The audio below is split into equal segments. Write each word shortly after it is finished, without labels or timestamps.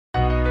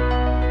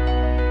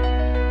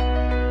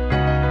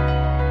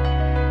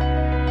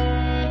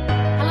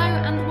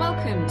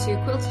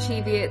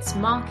It's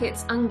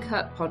Markets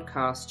Uncut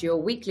podcast, your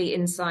weekly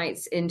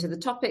insights into the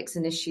topics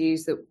and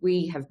issues that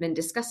we have been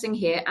discussing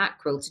here at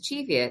Quilter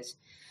Cheviot.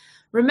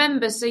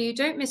 Remember, so you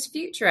don't miss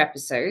future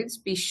episodes,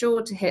 be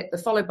sure to hit the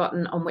follow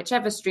button on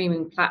whichever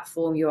streaming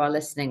platform you are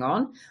listening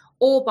on,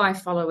 or by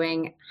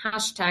following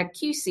hashtag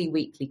QC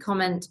Weekly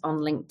Comment on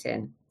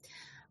LinkedIn.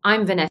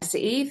 I'm Vanessa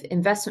Eve,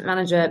 investment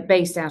manager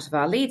based out of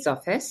our Leeds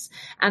office,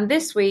 and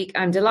this week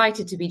I'm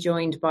delighted to be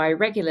joined by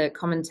regular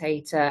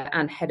commentator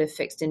and head of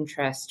fixed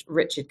interest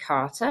Richard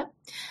Carter,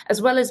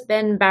 as well as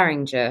Ben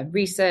Barringer,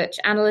 research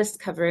analyst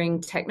covering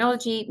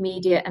technology,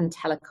 media and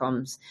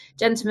telecoms.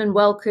 Gentlemen,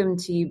 welcome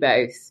to you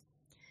both.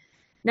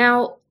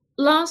 Now,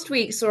 last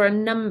week saw a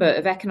number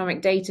of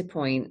economic data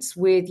points,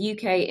 with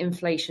UK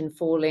inflation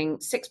falling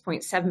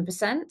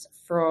 6.7%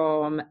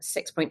 from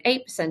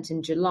 6.8%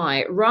 in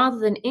July, rather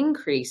than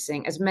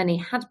increasing as many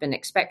had been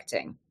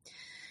expecting.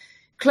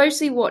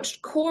 Closely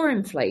watched core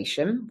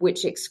inflation,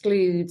 which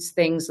excludes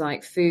things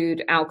like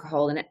food,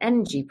 alcohol and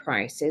energy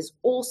prices,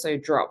 also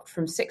dropped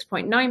from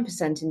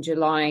 6.9% in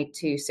July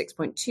to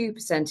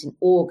 6.2% in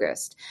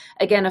August.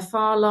 Again, a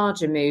far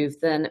larger move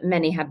than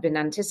many had been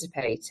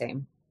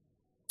anticipating.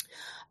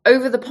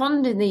 Over the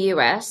pond in the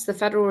US, the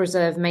Federal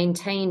Reserve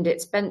maintained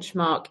its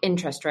benchmark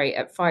interest rate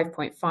at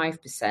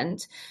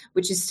 5.5%,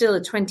 which is still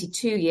a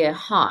 22-year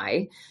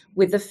high,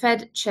 with the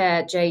Fed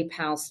Chair Jay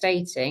Powell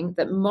stating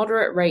that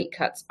moderate rate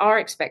cuts are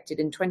expected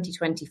in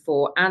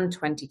 2024 and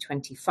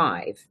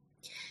 2025.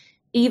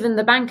 Even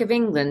the Bank of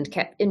England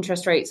kept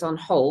interest rates on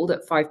hold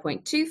at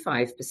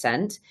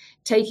 5.25%,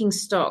 taking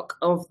stock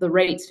of the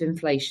rates of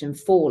inflation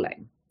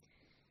falling.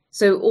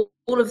 So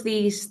all of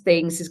these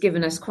things has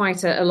given us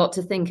quite a lot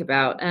to think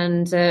about.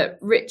 And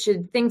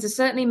Richard, things are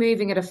certainly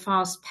moving at a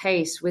fast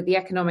pace with the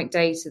economic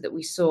data that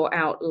we saw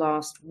out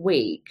last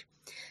week.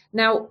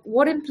 Now,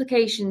 what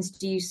implications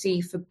do you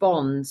see for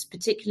bonds,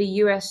 particularly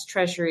US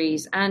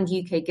Treasuries and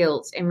UK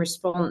gilts, in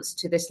response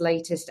to this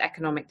latest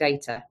economic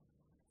data?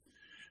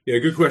 Yeah,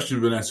 good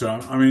question, Vanessa.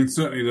 I mean,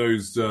 certainly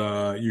those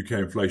UK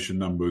inflation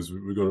numbers,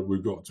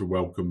 we've got to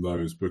welcome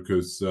those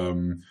because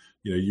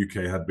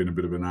UK had been a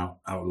bit of an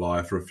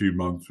outlier for a few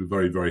months with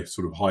very, very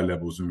sort of high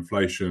levels of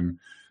inflation.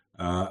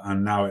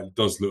 And now it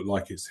does look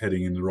like it's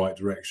heading in the right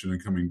direction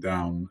and coming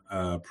down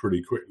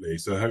pretty quickly.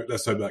 So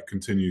let's hope that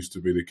continues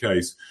to be the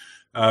case.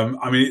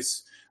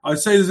 I'd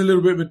say there's a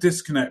little bit of a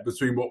disconnect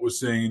between what we're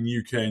seeing in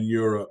UK and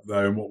Europe,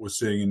 though, and what we're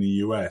seeing in the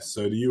US.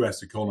 So the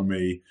US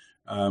economy,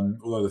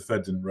 although the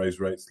Fed didn't raise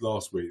rates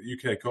last week,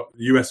 the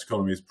US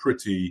economy is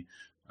pretty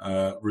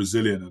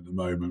resilient at the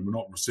moment. We're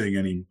not seeing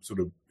any sort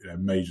of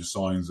major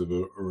signs of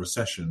a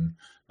recession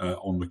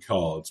on the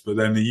cards. But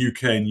then the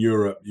UK and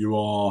Europe, you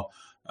are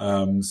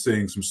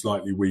seeing some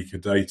slightly weaker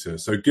data.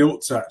 So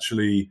gilts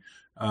actually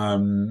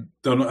have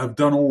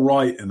done all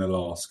right in the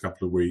last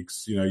couple of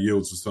weeks.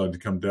 Yields are starting to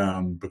come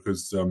down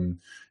because it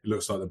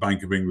looks like the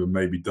Bank of England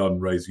may be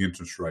done raising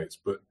interest rates.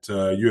 But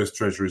US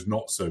Treasury is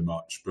not so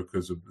much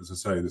because of, as I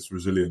say, this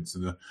resilience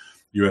in the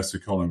US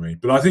economy.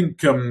 But I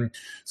think, a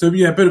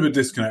bit of a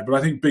disconnect. But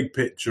I think big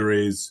picture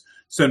is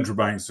central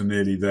banks are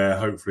nearly there,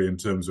 hopefully, in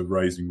terms of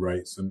raising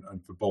rates. And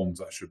for bonds,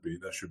 that should be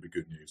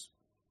good news.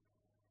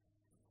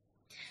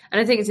 And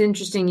I think it's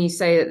interesting you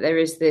say that there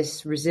is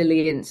this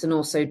resilience and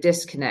also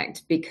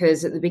disconnect,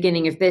 because at the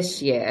beginning of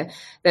this year,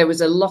 there was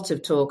a lot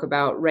of talk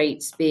about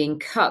rates being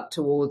cut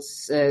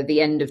towards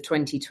the end of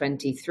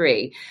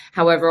 2023.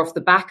 However, off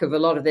the back of a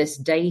lot of this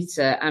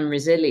data and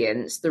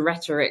resilience, the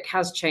rhetoric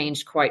has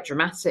changed quite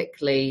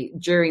dramatically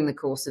during the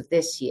course of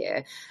this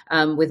year,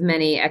 with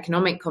many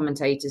economic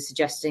commentators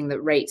suggesting that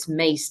rates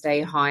may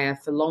stay higher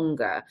for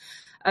longer.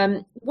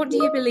 What do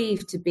you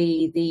believe to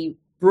be the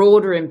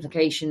broader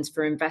implications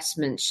for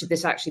investment should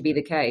this actually be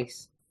the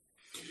case?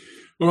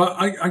 Well,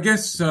 I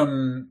guess,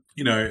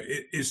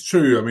 it's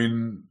true. I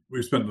mean,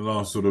 we've spent the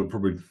last sort of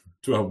probably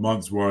 12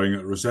 months worrying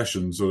at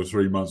recession, sort of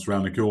 3 months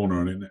around the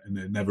corner, and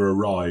it never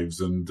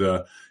arrives. And,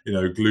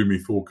 gloomy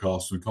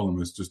forecasts from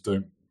economists just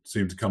don't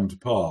seem to come to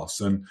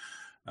pass. And,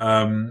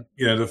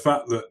 the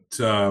fact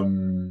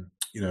that,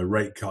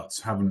 rate cuts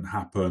haven't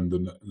happened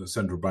and the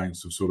central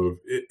banks have sort of...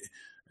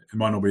 It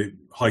might not be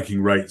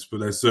hiking rates, but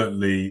they're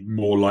certainly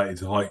more likely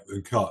to hike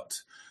than cut.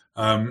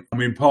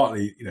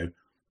 Partly,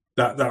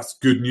 that's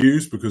good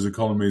news because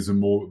economies have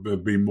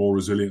been more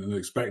resilient than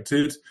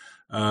expected.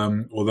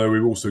 Although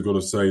we've also got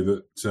to say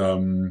that,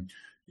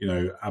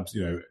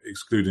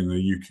 excluding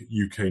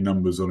the UK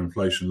numbers on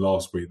inflation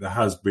last week, there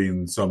has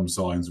been some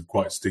signs of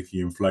quite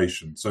sticky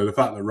inflation. So the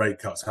fact that rate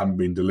cuts haven't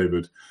been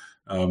delivered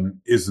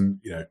is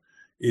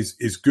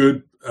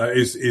good.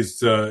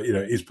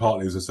 Is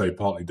partly, as I say,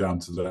 partly down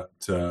to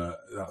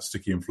that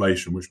sticky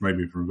inflation, which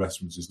maybe for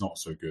investments is not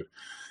so good.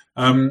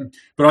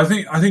 But I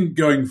think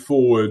going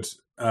forward,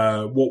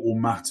 what will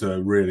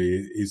matter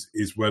really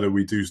is whether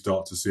we do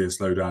start to see a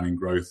slowdown in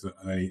growth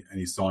and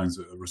any signs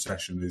that a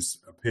recession is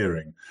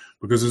appearing.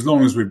 Because as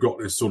long as we've got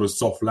this sort of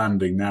soft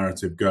landing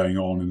narrative going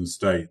on in the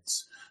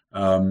States,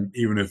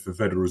 even if the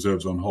Federal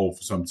Reserve's on hold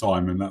for some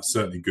time, and that's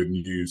certainly good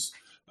news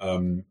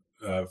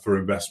for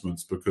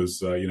investments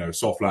because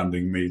soft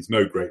landing means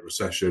no great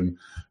recession,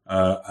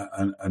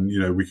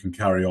 and we can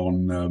carry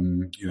on.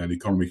 The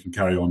economy can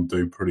carry on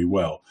doing pretty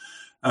well.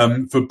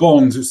 For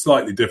bonds, it's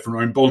slightly different.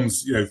 I mean,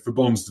 bonds, for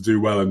bonds to do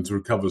well and to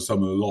recover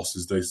some of the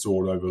losses they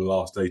saw over the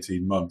last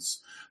 18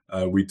 months,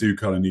 we do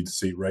kind of need to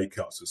see rate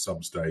cuts at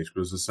some stage.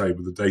 But as I say,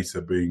 with the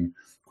data being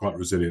quite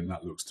resilient,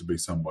 that looks to be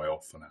some way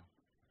off for now.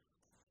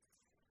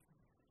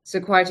 So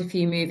quite a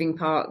few moving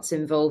parts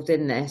involved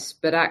in this,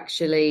 but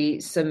actually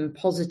some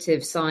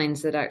positive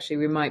signs that actually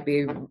we might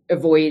be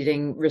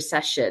avoiding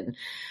recession.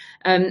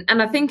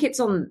 And I think it's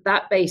on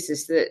that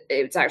basis that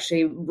it's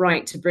actually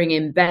right to bring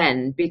in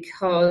Ben,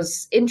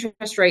 because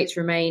interest rates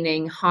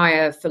remaining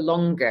higher for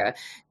longer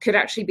could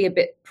actually be a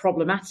bit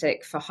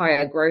problematic for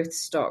higher growth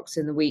stocks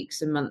in the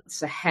weeks and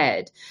months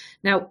ahead.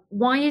 Now,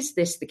 why is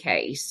this the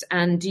case?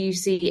 And do you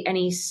see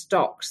any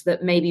stocks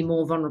that may be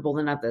more vulnerable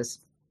than others?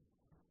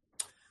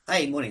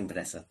 Hey, morning,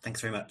 Vanessa.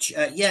 Thanks very much.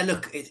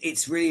 Look,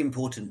 it's really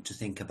important to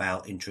think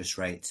about interest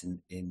rates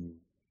when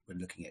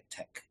looking at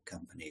tech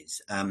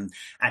companies.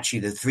 Actually,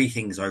 the three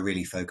things I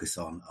really focus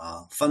on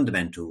are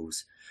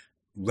fundamentals,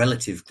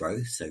 relative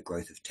growth, so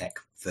growth of tech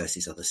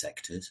versus other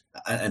sectors,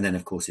 and then,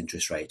 of course,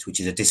 interest rates, which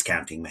is a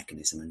discounting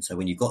mechanism. And so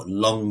when you've got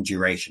long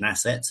duration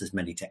assets, as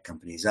many tech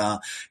companies are,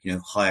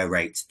 higher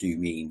rates do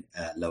mean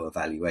lower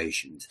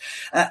valuations.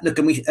 Look,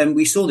 and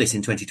we saw this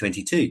in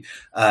 2022.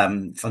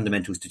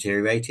 Fundamentals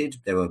deteriorated.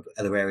 There were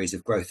other areas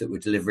of growth that were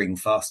delivering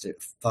faster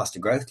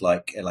growth,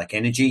 like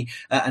energy,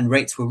 and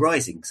rates were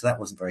rising. So that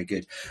wasn't very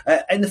good.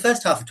 In the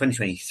first half of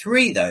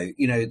 2023, though,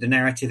 the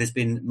narrative has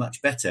been much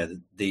better.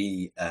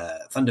 The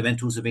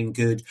fundamentals have been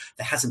good.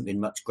 There hasn't been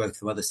much growth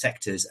from other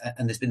sectors,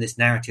 and there's been this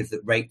narrative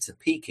that rates are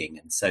peaking,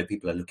 and so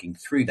people are looking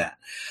through that.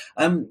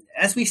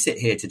 As we sit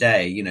here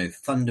today,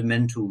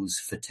 fundamentals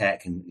for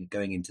tech and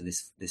going into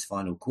this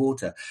final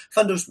quarter,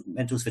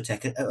 fundamentals for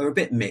tech are a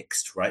bit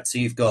mixed, right? So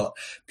you've got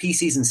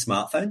PCs and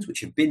smartphones,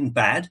 which have been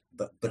bad,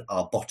 but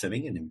are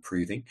bottoming and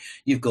improving.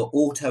 You've got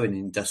auto and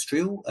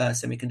industrial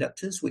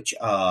semiconductors, which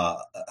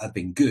have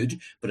been good,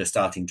 but are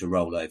starting to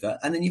roll over.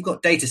 And then you've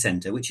got data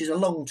center, which is a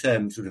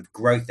long-term sort of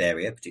growth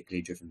area,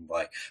 particularly driven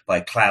by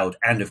cloud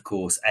and, of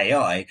course,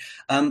 AI.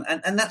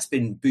 And that's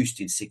been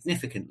boosted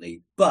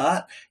significantly.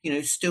 But,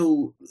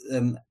 still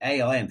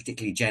AI, and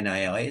particularly Gen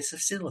AI, is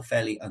still a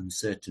fairly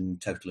uncertain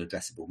total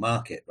addressable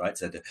market, right?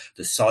 So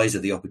the size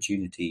of the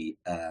opportunity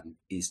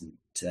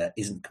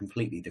isn't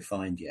completely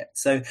defined yet.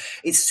 So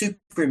it's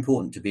super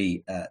important to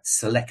be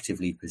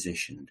selectively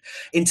positioned.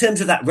 In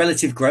terms of that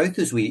relative growth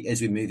as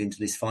we move into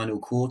this final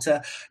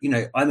quarter,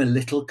 I'm a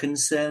little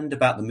concerned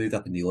about the move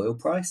up in the oil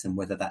price and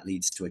whether that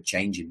leads to a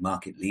change in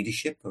market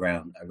leadership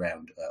around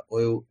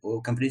oil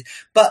companies.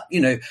 But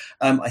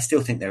I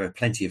still think there are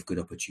plenty of good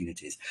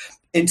opportunities.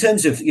 In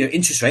terms of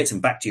interest rates,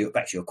 and back to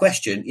your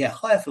question,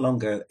 higher for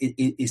longer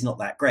is not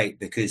that great,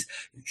 because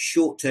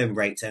short-term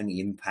rates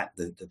only impact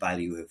the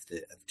value of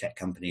tech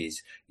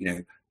companies,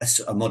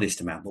 a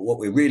modest amount. But what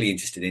we're really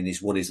interested in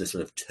is what is the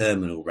sort of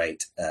terminal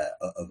rate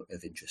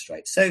of interest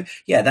rates. So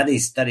that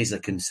is a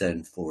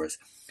concern for us.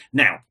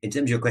 Now, in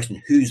terms of your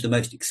question, who's the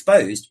most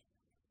exposed?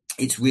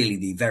 It's really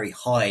the very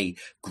high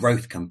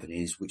growth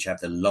companies which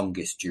have the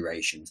longest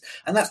durations.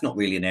 And that's not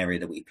really an area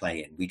that we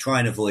play in. We try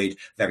and avoid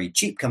very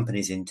cheap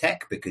companies in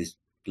tech because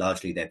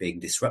largely they're being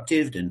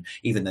disrupted, and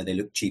even though they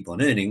look cheap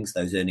on earnings,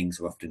 those earnings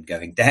are often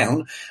going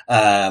down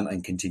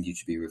and continue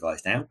to be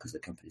revised out because the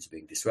companies are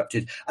being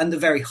disrupted. And the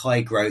very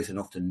high growth and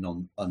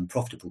often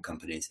unprofitable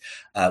companies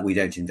we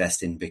don't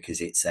invest in because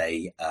it's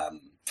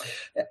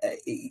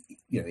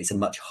it's a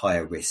much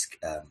higher risk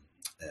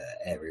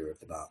area of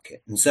the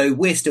market. And so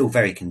we're still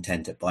very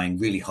content at buying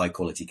really high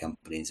quality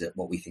companies at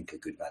what we think are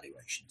good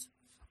valuations.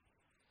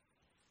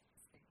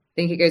 I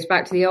think it goes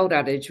back to the old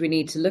adage, we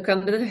need to look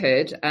under the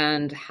hood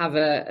and have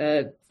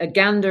a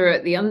gander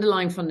at the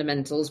underlying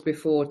fundamentals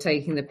before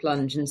taking the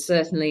plunge. And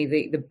certainly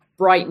the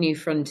bright new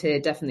frontier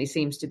definitely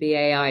seems to be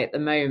AI at the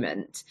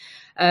moment.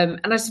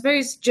 And I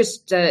suppose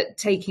just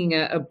taking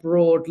a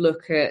broad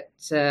look at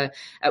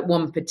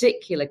one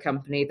particular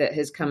company that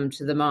has come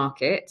to the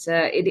market,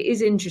 it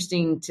is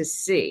interesting to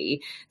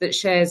see that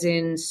shares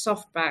in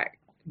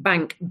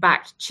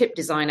bank-backed chip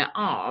designer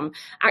ARM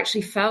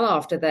actually fell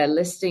after their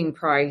listing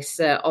price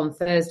on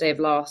Thursday of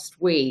last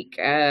week.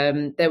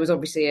 There was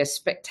obviously a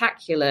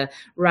spectacular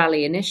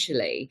rally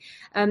initially.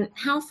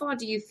 How far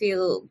do you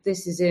feel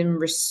this is in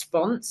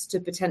response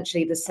to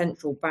potentially the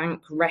central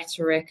bank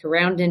rhetoric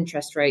around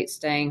interest rates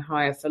staying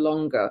higher for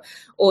longer?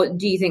 Or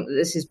do you think that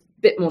this is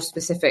a bit more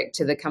specific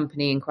to the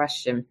company in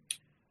question?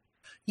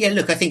 Yeah,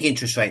 look, I think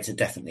interest rates are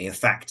definitely a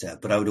factor,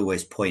 but I would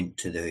always point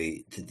to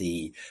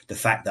the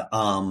fact that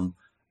ARM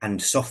and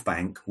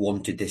SoftBank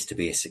wanted this to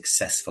be a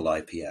successful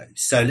IPO.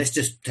 So let's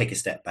just take a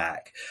step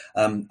back.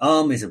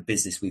 ARM is a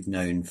business we've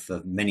known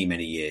for many,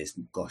 many years,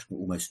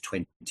 almost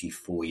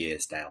 24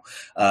 years now.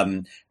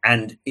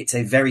 And it's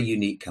a very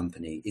unique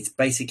company. It's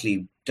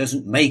basically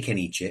doesn't make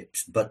any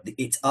chips, but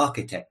its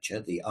architecture,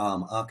 the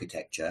ARM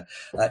architecture,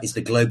 is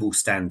the global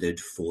standard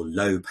for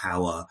low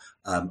power,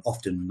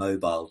 often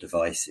mobile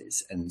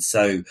devices. And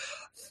so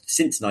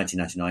since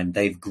 1999,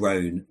 they've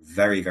grown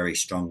very, very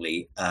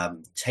strongly,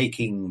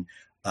 taking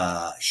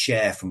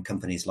share from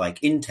companies like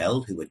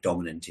Intel, who were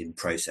dominant in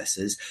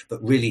processors,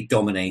 but really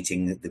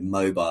dominating the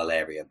mobile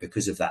area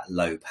because of that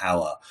low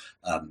power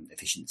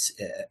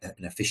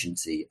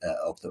efficiency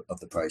of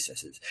the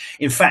processors.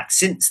 In fact,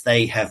 since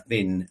they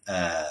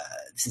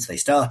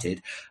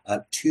started,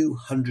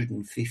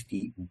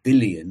 250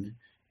 billion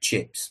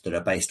chips that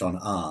are based on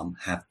ARM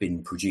have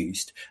been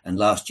produced, and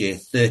last year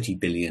 30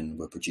 billion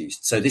were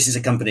produced. So this is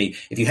a company,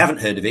 if you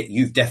haven't heard of it,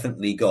 you've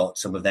definitely got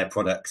some of their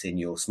products in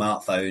your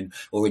smartphone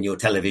or in your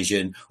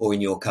television or in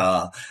your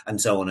car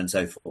and so on and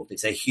so forth.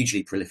 It's a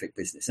hugely prolific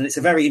business, and it's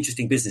a very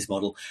interesting business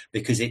model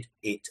because you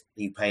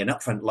pay an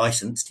upfront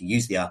license to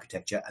use the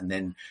architecture, and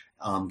then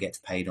ARM gets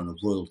paid on a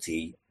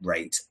royalty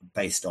rate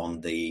based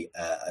on the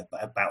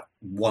about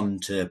 1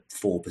 to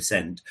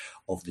 4%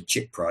 of the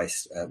chip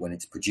price when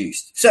it's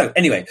produced. So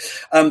anyway,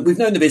 we've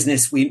known the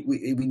business. We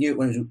knew it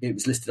when it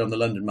was listed on the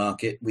London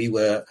market. We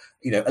were,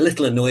 a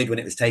little annoyed when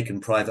it was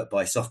taken private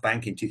by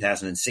SoftBank in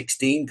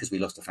 2016 because we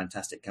lost a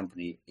fantastic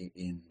company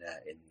in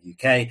the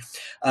UK.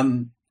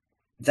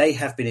 They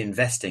have been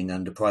investing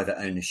under private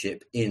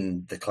ownership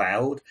in the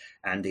cloud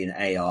and in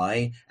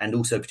AI, and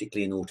also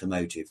particularly in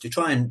automotive, to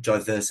try and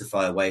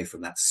diversify away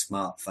from that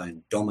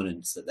smartphone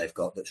dominance that they've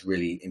got that's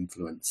really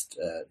influenced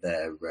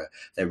their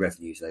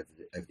revenues over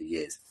the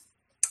years.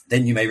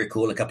 Then you may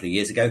recall a couple of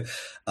years ago,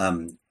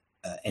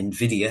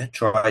 NVIDIA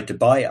tried to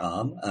buy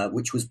ARM,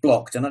 which was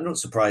blocked, and I'm not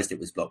surprised it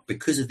was blocked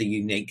because of the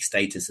unique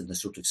status and the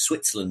sort of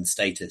Switzerland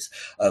status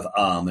of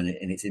ARM and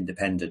its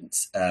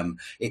independence.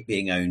 It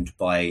being owned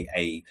by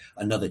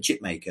another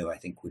chip maker, I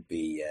think would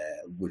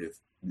have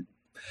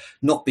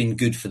not been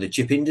good for the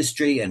chip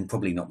industry and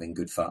probably not been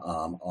good for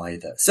ARM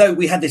either. So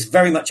we had this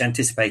very much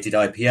anticipated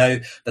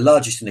IPO, the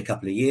largest in a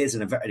couple of years,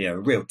 and a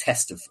real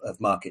test of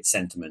market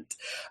sentiment.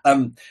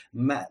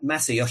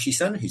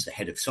 Masayoshi-san, who's the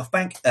head of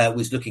SoftBank,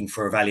 was looking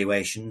for a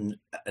valuation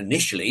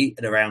initially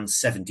at around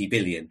 70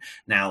 billion.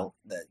 Now,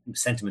 the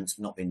sentiment's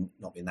not been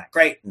that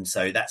great, and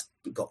so that's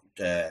got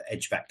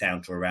edged back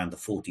down to around the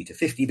 40 to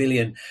 50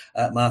 billion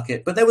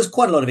market. But there was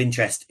quite a lot of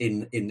interest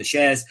in the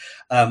shares,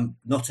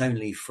 not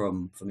only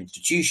from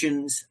institutions,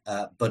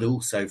 but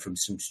also from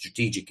some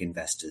strategic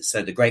investors.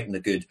 So the great and the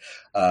good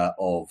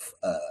of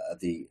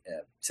the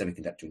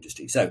semiconductor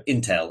industry. So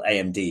Intel,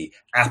 AMD,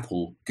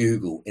 Apple,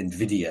 Google,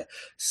 NVIDIA,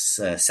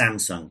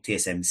 Samsung,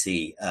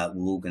 TSMC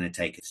were all going to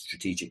take a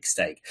strategic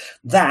stake.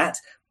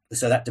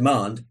 So that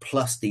demand,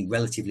 plus the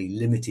relatively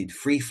limited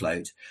free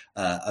float,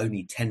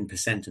 only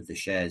 10% of the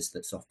shares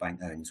that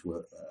SoftBank owns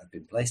have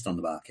been placed on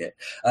the market,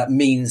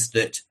 means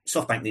that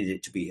SoftBank needed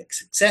it to be a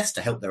success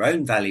to help their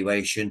own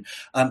valuation,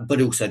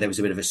 but also there was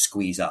a bit of a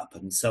squeeze up.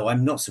 And so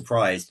I'm not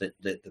surprised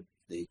that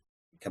the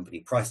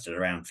company priced at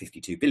around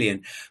 52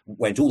 billion,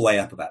 went all the way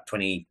up about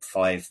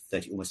 25,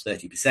 30, almost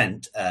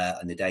 30%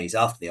 in the days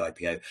after the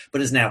IPO, but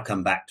has now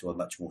come back to a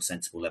much more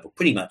sensible level,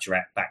 pretty much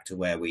back to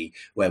where we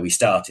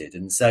started.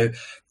 And so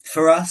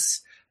for us,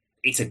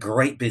 it's a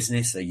great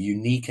business, a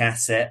unique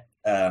asset.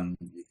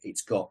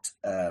 It's got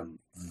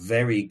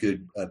very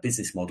good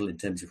business model in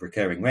terms of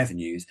recurring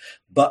revenues,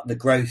 but the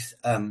growth,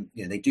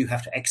 they do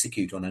have to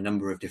execute on a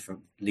number of different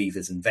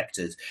levers and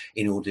vectors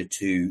in order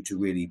to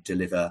really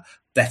deliver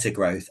better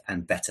growth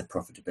and better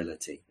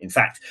profitability. In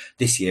fact,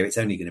 this year it's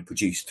only going to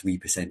produce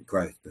 3%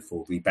 growth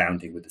before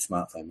rebounding with the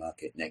smartphone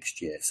market next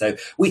year. So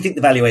we think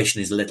the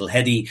valuation is a little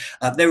heady.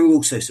 There are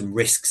also some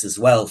risks as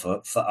well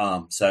for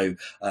ARM. So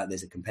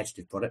there's a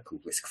competitive product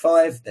called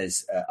RISC-V.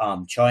 There's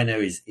ARM China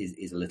is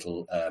a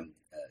little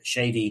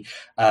shady.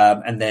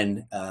 And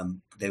then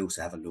they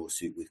also have a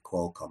lawsuit with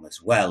Qualcomm as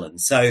well.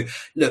 And so,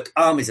 look,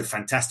 ARM is a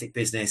fantastic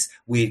business.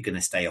 We're going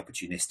to stay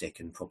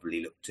opportunistic and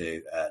probably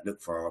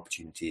look for our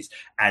opportunities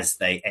as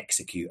they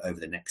execute over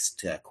the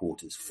next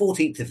quarters.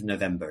 14th of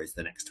November is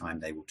the next time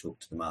they will talk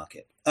to the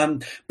market.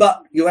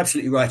 But you're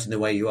absolutely right in the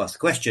way you asked the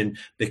question,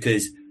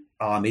 because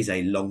ARM is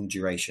a long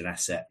duration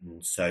asset.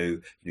 And so,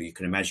 you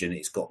can imagine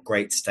it's got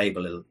great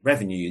stable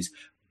revenues,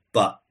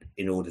 but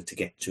in order to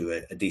get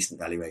to a decent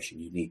valuation,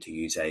 you need to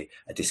use a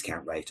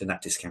discount rate, and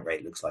that discount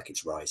rate looks like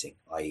it's rising,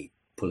 i.e.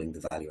 pulling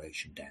the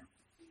valuation down.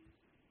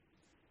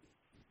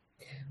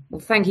 Well,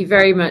 thank you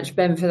very much,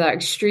 Ben, for that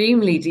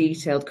extremely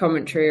detailed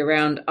commentary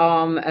around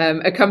ARM,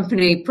 a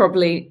company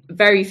probably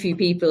very few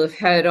people have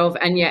heard of,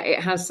 and yet it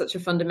has such a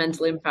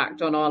fundamental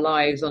impact on our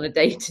lives on a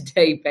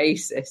day-to-day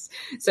basis.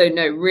 So,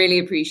 no, really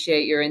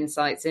appreciate your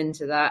insights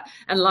into that.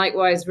 And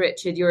likewise,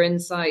 Richard, your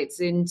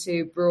insights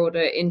into broader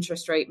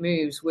interest rate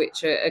moves,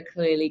 which are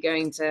clearly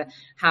going to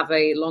have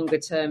a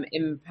longer-term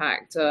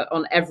impact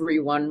on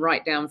everyone,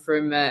 right down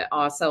from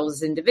ourselves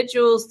as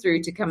individuals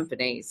through to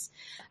companies.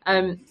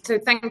 So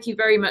thank you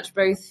very much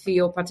both for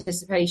your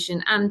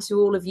participation and to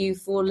all of you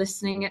for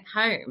listening at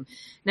home.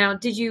 Now,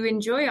 did you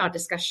enjoy our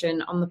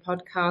discussion on the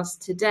podcast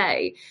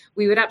today?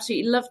 We would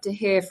absolutely love to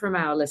hear from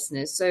our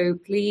listeners. So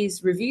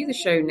please review the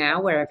show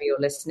now wherever you're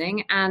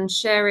listening and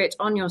share it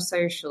on your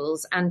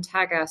socials and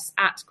tag us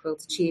at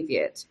Quilt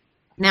Achieveit.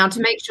 Now, to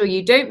make sure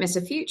you don't miss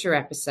a future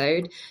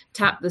episode,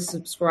 tap the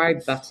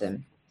subscribe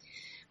button.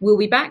 We'll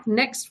be back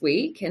next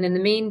week, and in the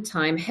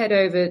meantime, head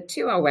over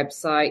to our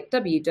website,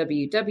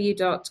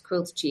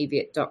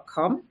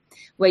 www.quiltachieveit.com,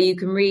 where you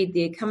can read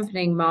the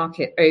accompanying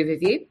market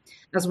overview,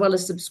 as well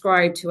as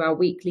subscribe to our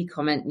weekly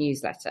comment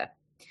newsletter.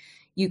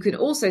 You can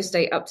also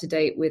stay up to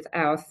date with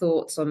our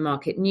thoughts on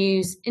market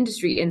news,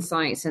 industry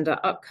insights, and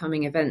our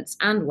upcoming events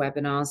and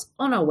webinars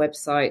on our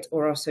website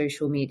or our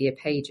social media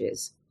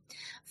pages.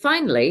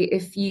 Finally,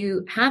 if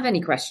you have any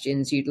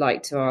questions you'd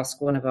like to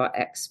ask one of our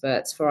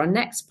experts for our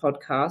next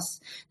podcast,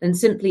 then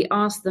simply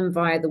ask them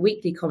via the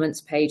weekly comments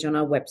page on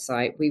our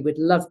website. We would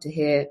love to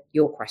hear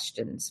your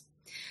questions.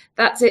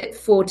 That's it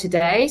for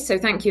today. So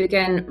thank you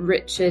again,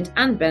 Richard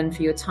and Ben,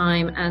 for your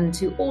time, and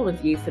to all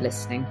of you for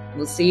listening.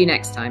 We'll see you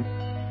next time.